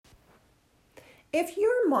If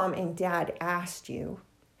your mom and dad asked you,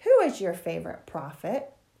 who is your favorite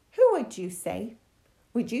prophet? Who would you say?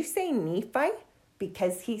 Would you say Nephi?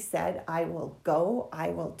 Because he said, I will go, I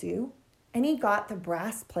will do. And he got the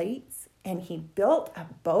brass plates and he built a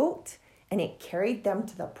boat and it carried them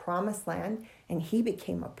to the promised land and he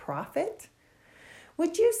became a prophet?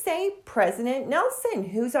 Would you say President Nelson,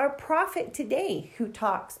 who's our prophet today, who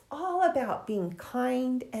talks all about being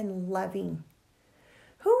kind and loving?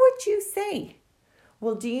 Who would you say?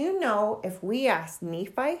 Well, do you know if we asked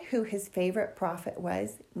Nephi who his favorite prophet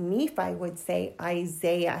was, Nephi would say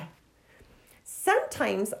Isiah.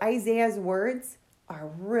 Sometimes Isaiah's words are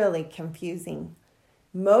really confusing.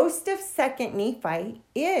 Most of 2nd Nephi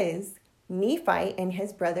is Nephi and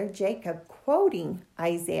his brother Jacob quoting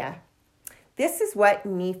Isaiah. This is what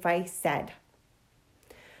Nephi said.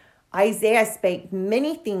 Isaiah spake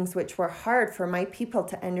many things which were hard for my people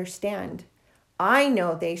to understand. I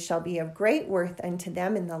know they shall be of great worth unto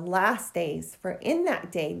them in the last days, for in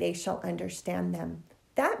that day they shall understand them.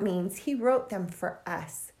 That means he wrote them for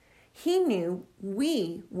us. He knew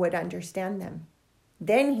we would understand them.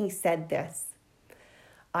 Then he said this,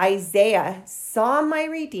 Isaiah saw my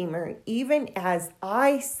Redeemer even as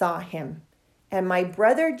I saw him, and my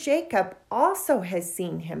brother Jacob also has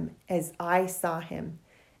seen him as I saw him.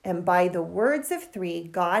 And by the words of 3,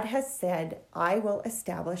 God has said, I will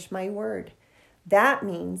establish my word. That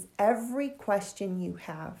means every question you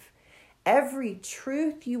have, every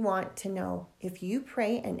truth you want to know, if you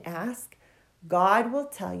pray and ask, God will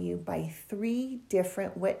tell you by 3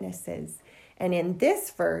 different witnesses. And in this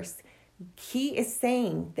verse, he is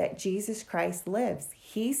saying that Jesus Christ lives.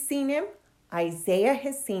 He's seen him, Isaiah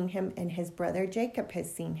has seen him, and his brother Jacob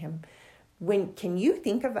has seen him. Can you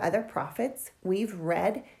think of other prophets we've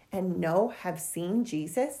read and know have seen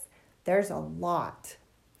Jesus? There's a lot.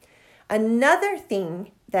 Another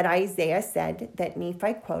thing that Isaiah said that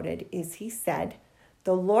Nephi quoted is he said,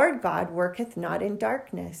 the Lord God worketh not in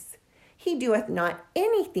darkness. He doeth not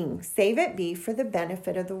anything save it be for the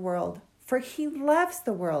benefit of the world. For he loves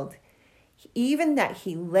the world, even that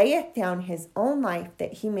he layeth down his own life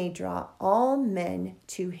that he may draw all men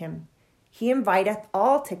to him. He inviteth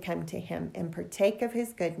all to come to him and partake of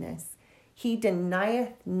his goodness. He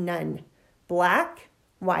denieth none. Black,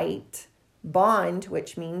 white, bond,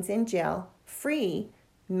 which means in jail, free,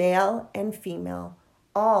 male and female,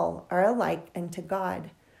 all are alike unto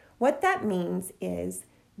God. What that means is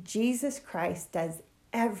Jesus Christ does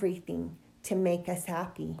everything to make us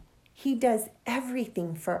happy. He does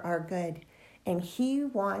everything for our good, and he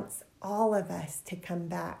wants all of us to come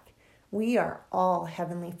back. We are all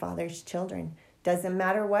Heavenly Father's children. Doesn't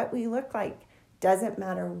matter what we look like. Doesn't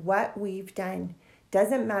matter what we've done.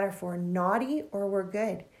 Doesn't matter if we're naughty or we're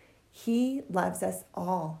good. He loves us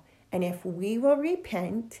all. And if we will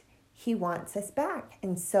repent, he wants us back.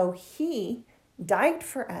 And so he died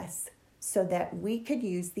for us so that we could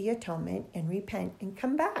use the atonement and repent and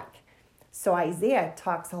come back. So Isaiah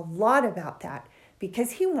talks a lot about that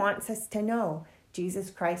because he wants us to know Jesus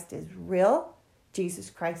Christ is real, Jesus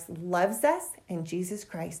Christ loves us, and Jesus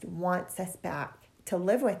Christ wants us back to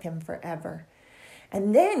live with him forever.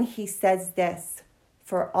 And then he says this,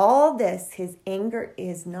 for all this, his anger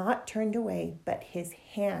is not turned away, but his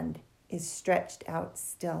hand is stretched out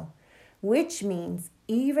still, which means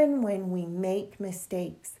even when we make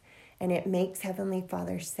mistakes and it makes Heavenly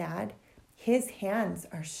Father sad, his hands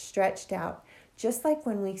are stretched out, just like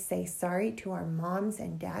when we say sorry to our moms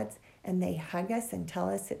and dads and they hug us and tell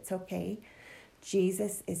us it's okay.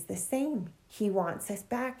 Jesus is the same. He wants us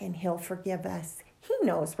back and he'll forgive us. He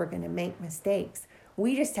knows we're going to make mistakes.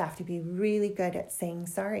 We just have to be really good at saying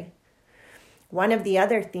sorry. One of the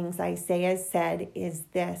other things Isaiah said is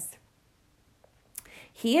this.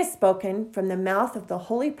 He has spoken from the mouth of the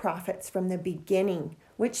holy prophets from the beginning,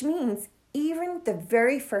 which means even the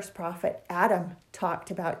very first prophet, Adam, talked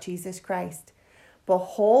about Jesus Christ.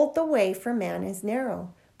 Behold, the way for man is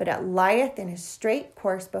narrow, but it lieth in a straight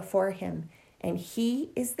course before him, and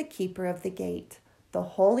he is the keeper of the gate. The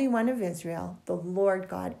Holy One of Israel, the Lord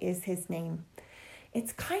God is his name.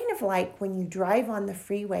 It's kind of like when you drive on the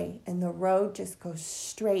freeway and the road just goes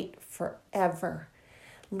straight forever.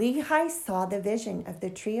 Lehi saw the vision of the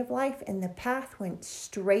tree of life and the path went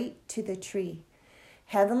straight to the tree.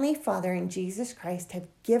 Heavenly Father and Jesus Christ have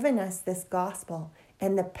given us this gospel,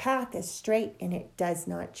 and the path is straight and it does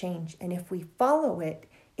not change. And if we follow it,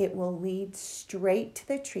 it will lead straight to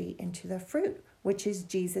the tree and to the fruit, which is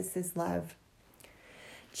Jesus' love.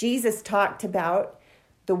 Jesus talked about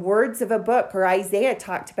the words of a book, or Isaiah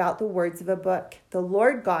talked about the words of a book. The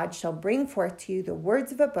Lord God shall bring forth to you the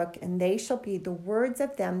words of a book, and they shall be the words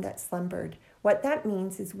of them that slumbered, What that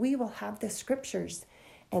means is we will have the scriptures,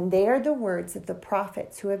 and they are the words of the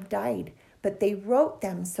prophets who have died, but they wrote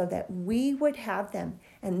them so that we would have them.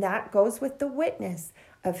 And that goes with the witness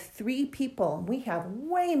of 3 people. We have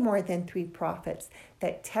way more than 3 prophets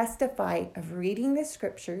that testify of reading the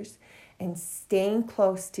scriptures and staying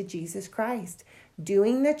close to Jesus Christ,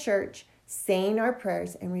 doing the church, saying our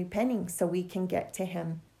prayers, and repenting so we can get to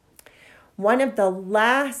him. One of the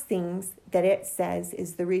last things that it says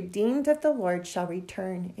is the redeemed of the Lord shall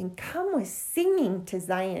return and come with singing to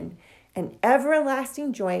Zion, and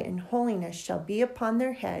everlasting joy and holiness shall be upon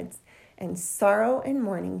their heads, and sorrow and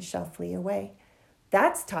mourning shall flee away.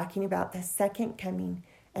 That's talking about the second coming,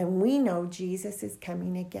 and we know Jesus is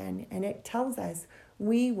coming again, and it tells us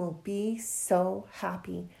we will be so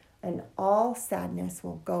happy and all sadness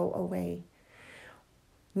will go away.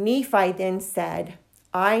 Nephi then said,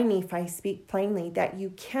 I, Nephi, speak plainly that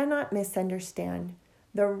you cannot misunderstand.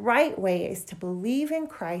 The right way is to believe in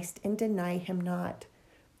Christ and deny him not.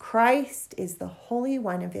 Christ is the Holy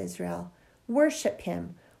One of Israel. Worship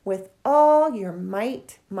him with all your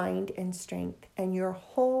might, mind, and strength, and your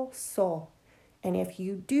whole soul. And if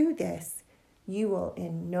you do this, you will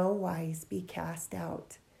in no wise be cast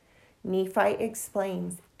out. Nephi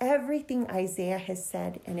explains everything Isaiah has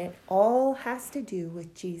said, and it all has to do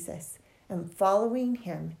with Jesus and following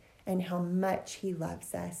him and how much he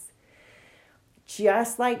loves us.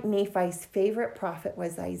 Just like Nephi's favorite prophet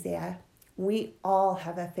was Isaiah, we all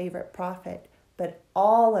have a favorite prophet, but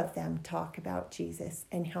all of them talk about Jesus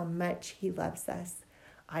and how much he loves us.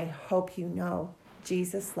 I hope you know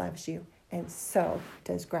Jesus loves you, and so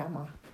does Grandma.